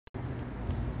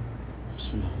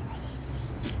The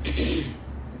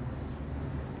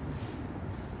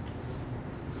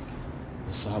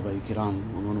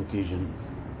Sahaba-i-Kiram on one occasion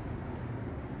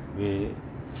were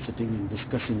sitting and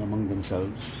discussing among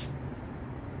themselves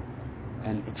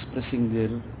and expressing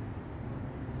their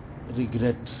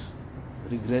regret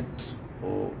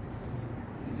or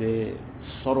their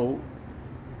sorrow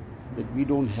that we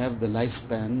don't have the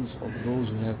lifespans of those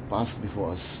who have passed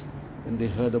before us. When they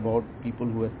heard about people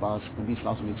who had passed, Nabi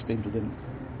Sallallahu Alaihi Wasallam explained to them,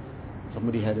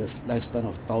 somebody had a lifespan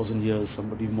of 1,000 years,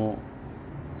 somebody more,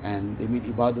 and they made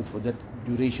ibadat for that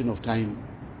duration of time.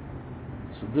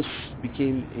 So this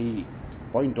became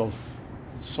a point of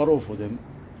sorrow for them,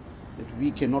 that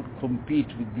we cannot compete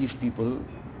with these people.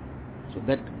 So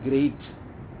that great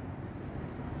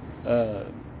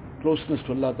closeness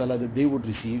to Allah Ta'ala that they would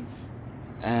receive,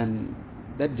 and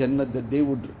that Jannat that they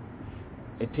would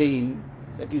attain,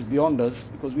 that is beyond us,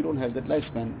 because we don't have that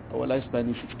lifespan. Our lifespan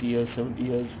is 60 years, 70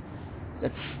 years.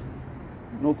 That's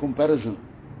no comparison.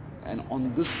 And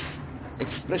on this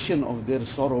expression of their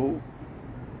sorrow,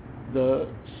 the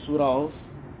surah of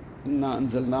Inna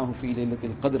anzalnahu fi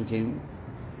laylatil qadr came,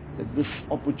 that this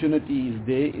opportunity is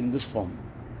there in this form.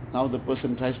 Now the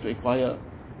person tries to acquire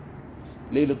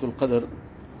Laylatul Qadr.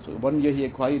 So 1 year he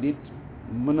acquired it,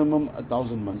 minimum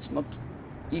 1,000 months, not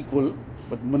equal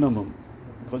but minimum,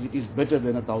 because it is better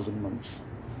than 1,000 months.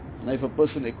 Now if a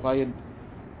person acquired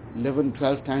 11,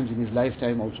 12 times in his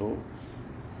lifetime also,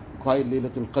 acquired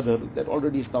Laylatul Qadr, that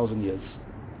already is 1,000 years.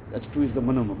 That's true, is the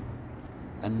minimum.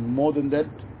 And more than that,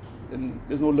 then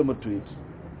there's no limit to it.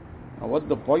 Now what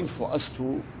the point for us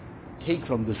to take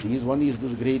from this is, one is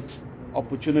this great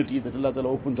opportunity that Allah Ta'ala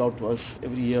opens out to us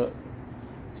every year.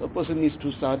 So a person needs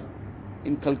to start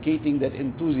inculcating that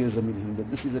enthusiasm in him, that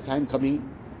this is a time coming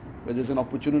where there's an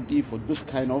opportunity for this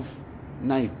kind of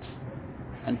night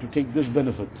and to take this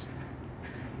benefit.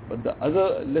 But the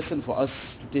other lesson for us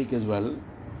to take as well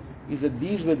is that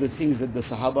these were the things that the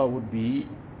Sahaba would be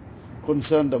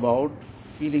concerned about,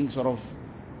 feeling sort of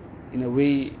in a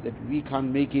way that we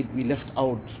can't make it, we left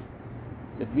out,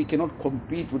 that we cannot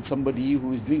compete with somebody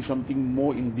who is doing something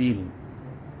more in deen.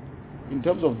 In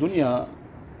terms of dunya,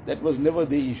 that was never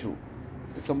the issue.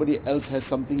 If somebody else has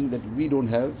something that we don't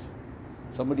have,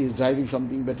 somebody is driving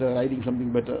something better, riding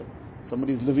something better,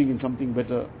 somebody is living in something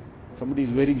better, somebody is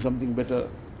wearing something better,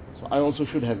 so I also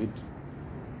should have it.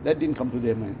 That didn't come to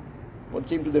their mind. What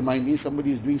came to their mind is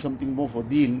somebody is doing something more for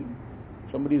deen,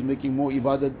 somebody is making more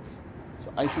ibadat,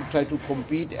 so I should try to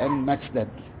compete and match that,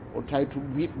 or try to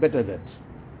beat better that.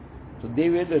 So they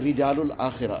were the Rijalul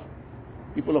Akhirah,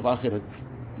 people of Akhirat.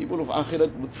 People of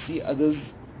Akhirat would see others,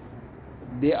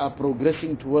 they are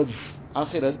progressing towards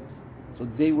Akhirat, so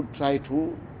they would try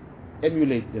to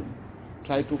emulate them,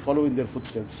 try to follow in their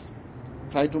footsteps,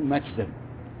 try to match them.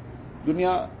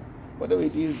 Dunya, whatever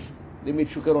it is, they made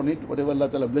shukr on it, whatever Allah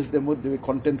Ta'ala blessed them with, they were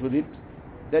content with it.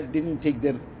 That didn't take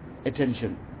their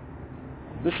attention.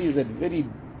 This is a very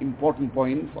important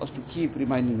point for us to keep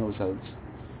reminding ourselves.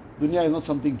 Dunya is not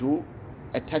something to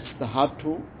attach the heart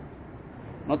to,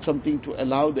 not something to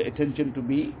allow the attention to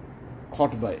be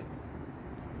caught by.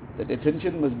 That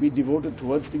attention must be devoted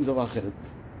towards things of Akhirat.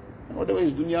 And whatever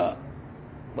is dunya,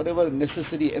 whatever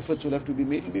necessary efforts will have to be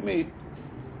made, will be made.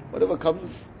 Whatever comes,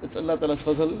 it's Allah Ta'ala's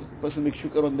fazal, person makes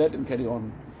shukr on that and carry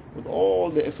on. With all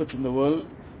the efforts in the world,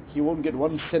 he won't get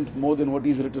 1 cent more than what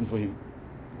is written for him.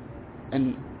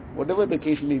 And whatever the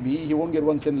case may be, he won't get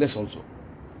 1 cent less also.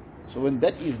 So when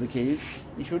that is the case,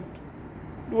 he should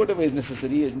do whatever is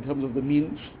necessary in terms of the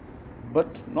means, but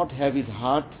not have his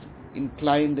heart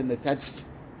inclined and attached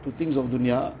to things of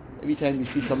dunya. Every time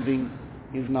he sees something,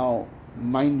 his now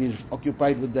mind is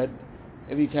occupied with that.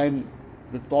 Every time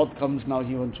the thought comes, now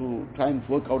he wants to try and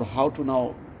work out how to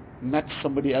now match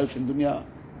somebody else in dunya,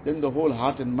 then the whole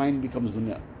heart and mind becomes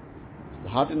dunya. The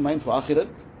heart and mind for akhirat,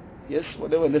 yes,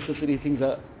 whatever necessary things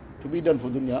are to be done for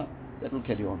dunya, that will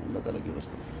carry on. Allah Ta'ala give us.